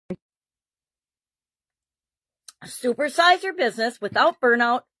Supersize your business without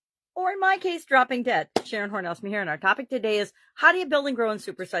burnout, or in my case, dropping dead. Sharon Horne-Ellstrom here, and our topic today is how do you build and grow and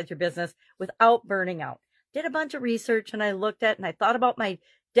supersize your business without burning out? Did a bunch of research, and I looked at and I thought about my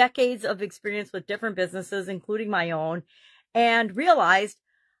decades of experience with different businesses, including my own, and realized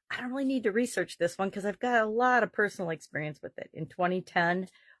I don't really need to research this one because I've got a lot of personal experience with it. In 2010,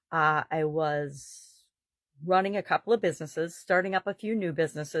 I was running a couple of businesses, starting up a few new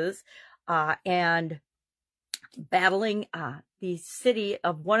businesses, and battling the city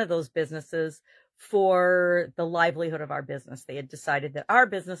of one of those businesses for the livelihood of our business. They had decided that our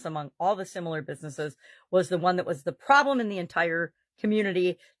business, among all the similar businesses, was the one that was the problem in the entire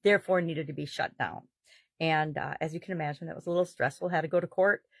community, therefore needed to be shut down. And as you can imagine, that was a little stressful. Had to go to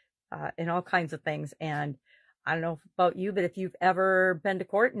court and all kinds of things. And I don't know about you, but if you've ever been to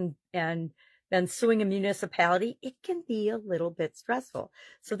court and been suing a municipality, it can be a little bit stressful.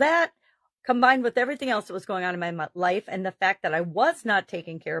 So that, combined with everything else that was going on in my life and the fact that I was not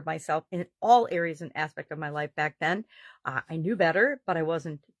taking care of myself in all areas and aspects of my life back then, I knew better, but I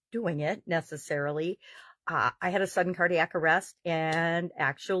wasn't doing it necessarily. I had a sudden cardiac arrest and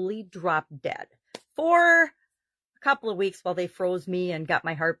actually dropped dead for a couple of weeks while they froze me and got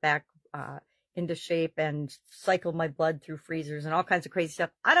my heart back into shape and cycled my blood through freezers and all kinds of crazy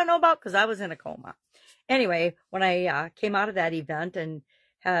stuff I don't know about because I was in a coma. Anyway, when I came out of that event and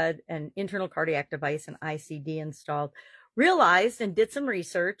had an internal cardiac device, an ICD installed, realized and did some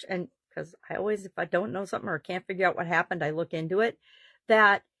research, and because I always, if I don't know something or can't figure out what happened, I look into it,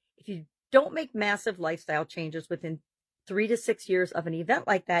 that if you don't make massive lifestyle changes within 3 to 6 years of an event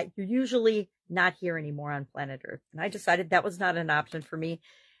like that, you're usually not here anymore on planet Earth. And I decided that was not an option for me.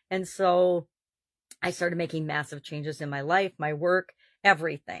 And so I started making massive changes in my life, my work,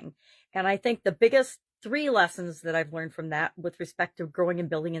 everything. And I think the biggest 3 lessons that I've learned from that with respect to growing and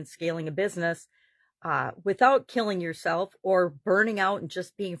building and scaling a business without killing yourself or burning out and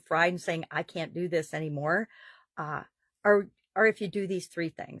just being fried and saying, I can't do this anymore, are if you do these 3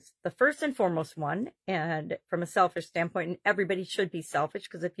 things. The first and foremost one, and from a selfish standpoint, and everybody should be selfish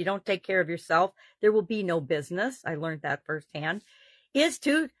because if you don't take care of yourself, there will be no business. I learned that firsthand, is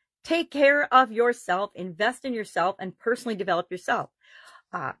to take care of yourself, invest in yourself, and personally develop yourself.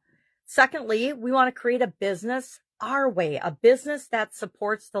 Secondly, we want to create a business our way, a business that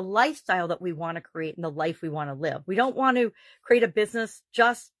supports the lifestyle that we want to create and the life we want to live. We don't want to create a business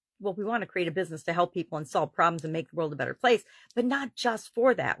we want to create a business to help people and solve problems and make the world a better place, but not just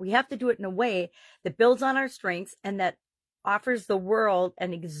for that. We have to do it in a way that builds on our strengths and that offers the world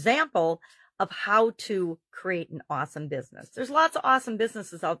an example of how to create an awesome business. There's lots of awesome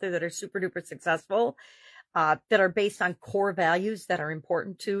businesses out there that are super duper successful, that are based on core values that are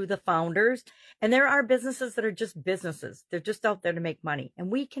important to the founders. And there are businesses that are just businesses. They're just out there to make money.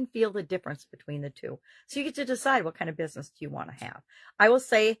 And we can feel the difference between the two. So you get to decide what kind of business do you want to have. I will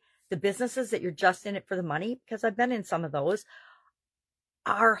say the businesses that you're just in it for the money, because I've been in some of those,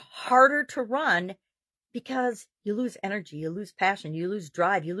 are harder to run because you lose energy, you lose passion, you lose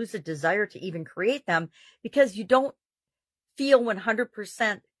drive, you lose a desire to even create them because you don't feel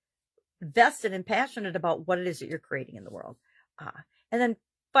 100% vested and passionate about what it is that you're creating in the world. And then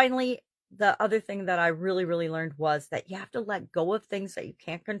finally, the other thing that I really, really learned was that you have to let go of things that you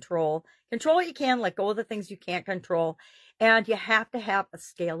can't control. Control what you can, let go of the things you can't control. And you have to have a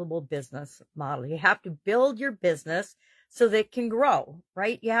scalable business model. You have to build your business so that it can grow,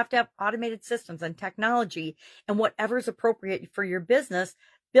 right? You have to have automated systems and technology and whatever is appropriate for your business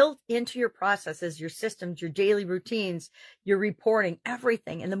built into your processes, your systems, your daily routines, your reporting,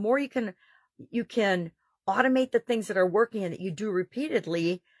 everything. And the more you can automate the things that are working and that you do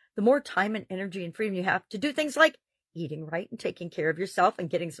repeatedly, the more time and energy and freedom you have to do things like eating right and taking care of yourself and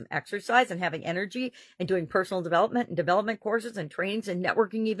getting some exercise and having energy and doing personal development and development courses and trainings and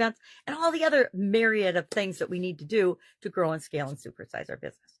networking events and all the other myriad of things that we need to do to grow and scale and supersize our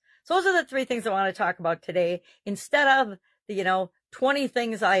business. So those are the 3 things I want to talk about today instead of the, 20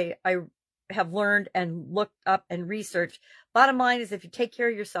 things I have learned and looked up and researched. Bottom line is if you take care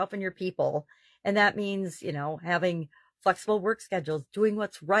of yourself and your people, and that means, having flexible work schedules, doing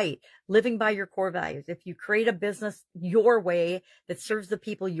what's right, living by your core values. If you create a business your way that serves the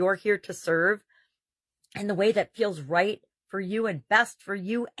people you're here to serve and the way that feels right for you and best for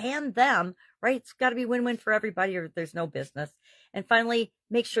you and them, right? It's got to be win-win for everybody or there's no business. And finally,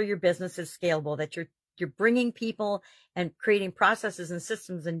 make sure your business is scalable, that you're bringing people and creating processes and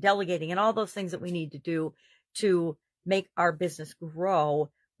systems and delegating and all those things that we need to do to make our business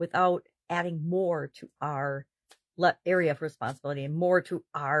grow without adding more to our area of responsibility and more to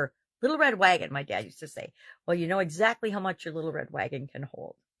our little red wagon, my dad used to say. Well, you know exactly how much your little red wagon can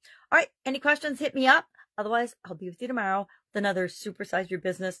hold. All right. Any questions? Hit me up. Otherwise, I'll be with you tomorrow with another Supersize Your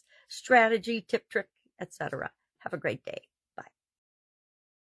Business strategy, tip, trick, etc. Have a great day.